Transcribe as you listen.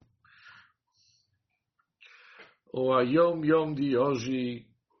O Hayom Yom de hoje,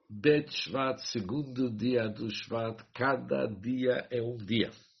 2SHEVAT, segundo dia do Shvat, cada dia é um dia.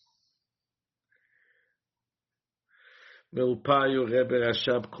 Meu pai, o Rebbe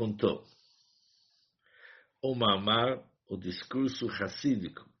Rashab, contou o mamar, o discurso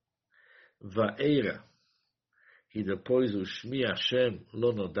hassídico, Va'era, e depois o Shmi Hashem,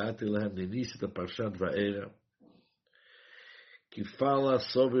 Lo Nodati Lahem, no início da Parshat Va'era, que fala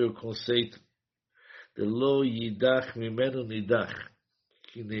sobre o conceito de Lo Yidach Mimenu Nidach,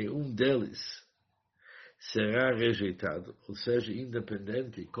 que nenhum deles será rejeitado, ou seja,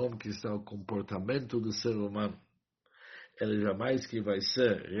 independente de como que está o comportamento do ser humano, ele jamais que vai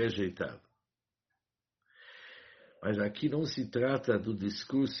ser rejeitado. Mas aqui não se trata do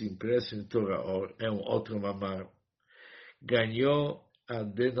discurso impresso em Torah Or, é um outro mamar. Ganhou a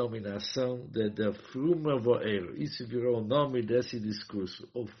denominação de Fruma Voeiro. Isso virou o nome desse discurso,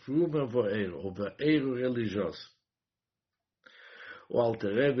 o Fruma Voeiro, o Voeiro religioso. O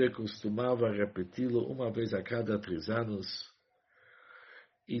Alter Rebbe costumava repeti-lo uma vez a cada 3 anos,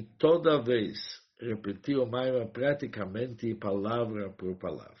 e toda vez repetiu o Maimon praticamente palavra por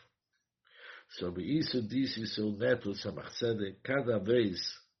palavra. Sobre isso disse seu neto Tzemach Tzedek, cada vez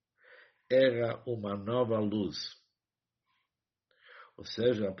era uma nova luz. Ou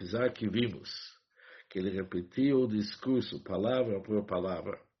seja, apesar que vimos que ele repetiu o discurso palavra por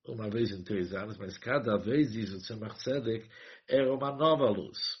palavra, uma vez em 3 anos, mas cada vez, diz o Tzemach Tzedek, era uma nova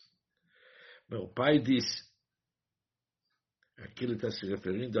luz. Meu pai disse, aqui ele está se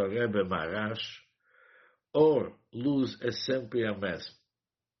referindo ao Rebbe Marash, luz é sempre a mesma.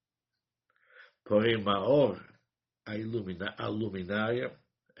 Porém, Maor, a luminária,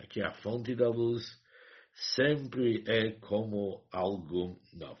 que é a fonte da luz, sempre é como algo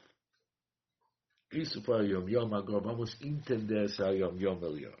novo. Isso foi o Yom Yom, agora vamos entender esse Yom Yom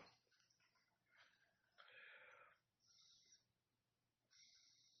melhor.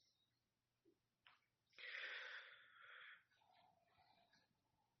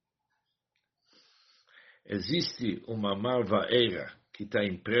 Existe uma Va'era que está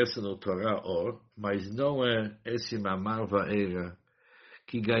impressa no Torah Or, mas não é esse mamar Va'era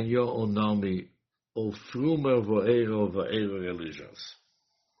que ganhou o nome o Frumer Voeiro ou Voeiro religioso.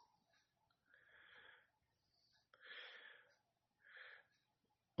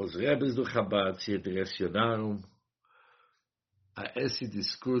 Os rebes do Chabad se direcionaram a esse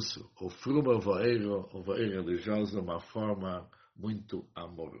discurso, o Frumer Voeiro ou Voeiro religioso, de uma forma muito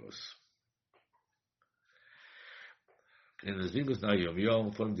amorosa. E nós vimos na Yom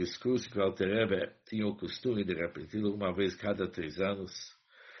Yom, foi um discurso que o Alter Rebbe tinha o costume de repetir uma vez cada 3 anos,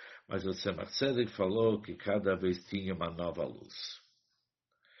 mas o Tzemach Tzedek falou que cada vez tinha uma nova luz.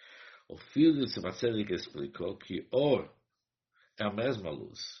 O filho do Tzemach Tzedek explicou que Or é a mesma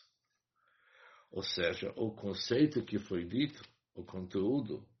luz. Ou seja, o conceito que foi dito, o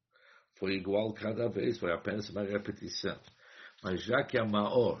conteúdo, foi igual cada vez, foi apenas uma repetição. Mas já que a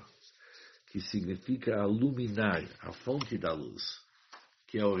Maor, que significa a luminária, a fonte da luz,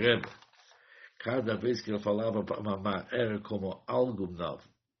 que é o Rebbe, cada vez que ele falava para mamar, era como algo novo.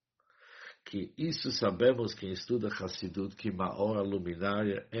 Que isso sabemos quem estuda Hassidut, que Maor, a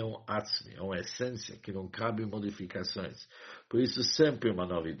luminária, é um atzmi, é uma essência que não cabe modificações. Por isso sempre uma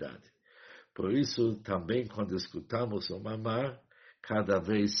novidade. Por isso também quando escutamos o mamar, cada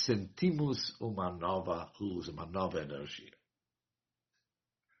vez sentimos uma nova luz, uma nova energia.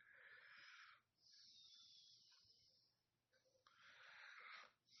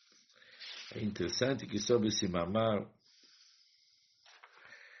 É interessante que sobre esse mamar,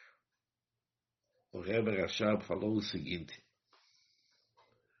 o Rebbe Rashab falou o seguinte,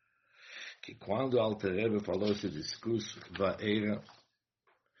 que quando o Alter Rebbe falou esse discurso, Va'era,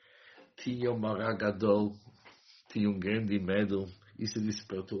 tinha um maragadol, tinha um grande medo, isso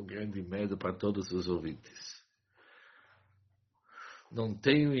despertou um grande medo para todos os ouvintes. Não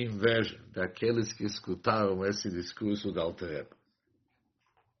tenho inveja daqueles que escutaram esse discurso do Alter Rebbe.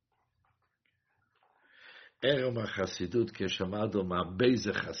 Era uma Hassidut que é chamada uma Beise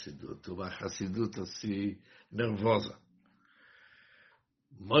Hassidut, uma Hassidut assim, nervosa.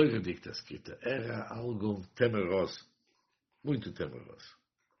 Moiridik está escrita, era algo temeroso, muito temeroso.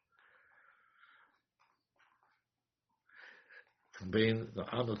 Também no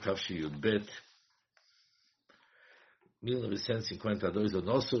ano Tavshiyut-Bet, 1952, o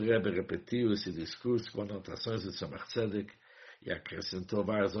nosso Rebbe repetiu esse discurso com anotações do Tzemach Tzedek e acrescentou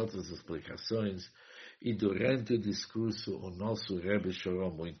várias outras explicações. E durante o discurso, o nosso Rebbe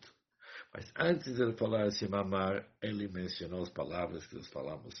chorou muito. Mas antes de ele falar esse mamar, ele mencionou as palavras que nós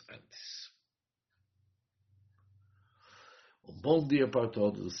falamos antes. Um bom dia para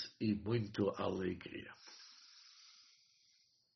todos e muita alegria.